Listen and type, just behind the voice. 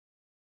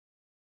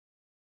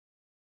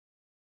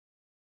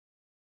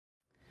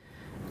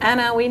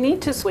Anna, we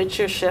need to switch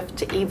your shift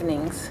to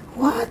evenings.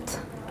 What?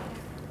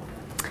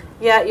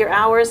 Yeah, your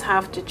hours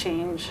have to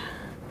change.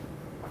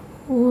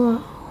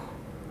 Wow.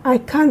 I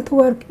can't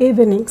work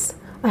evenings.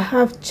 I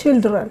have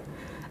children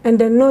and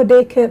then no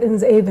daycare in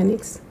the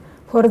evenings.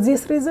 For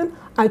this reason,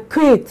 I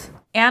quit.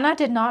 Anna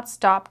did not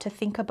stop to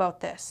think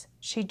about this.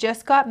 She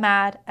just got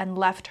mad and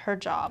left her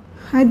job.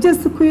 I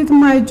just quit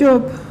my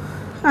job.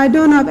 I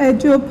don't have a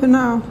job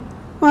now.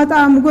 What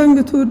I'm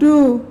going to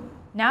do?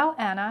 Now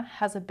Anna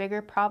has a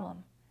bigger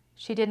problem.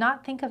 She did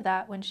not think of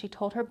that when she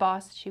told her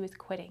boss she was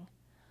quitting.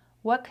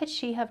 What could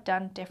she have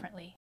done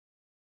differently?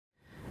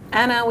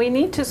 Anna, we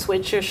need to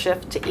switch your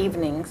shift to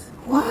evenings.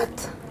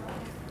 What?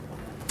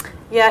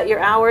 Yeah, your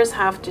hours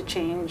have to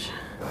change.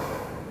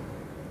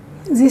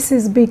 This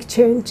is big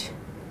change.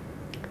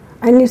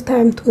 I need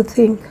time to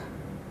think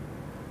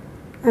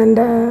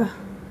and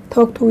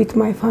talk with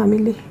my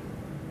family.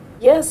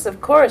 Yes,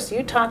 of course.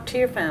 You talk to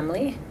your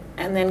family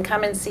and then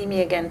come and see me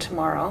again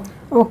tomorrow.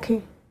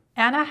 Okay.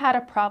 Anna had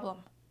a problem.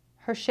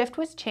 Her shift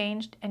was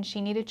changed and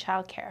she needed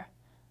childcare.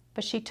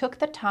 But she took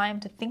the time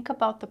to think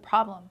about the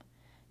problem.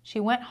 She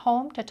went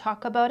home to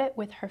talk about it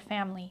with her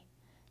family.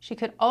 She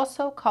could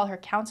also call her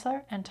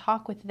counselor and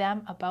talk with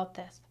them about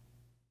this.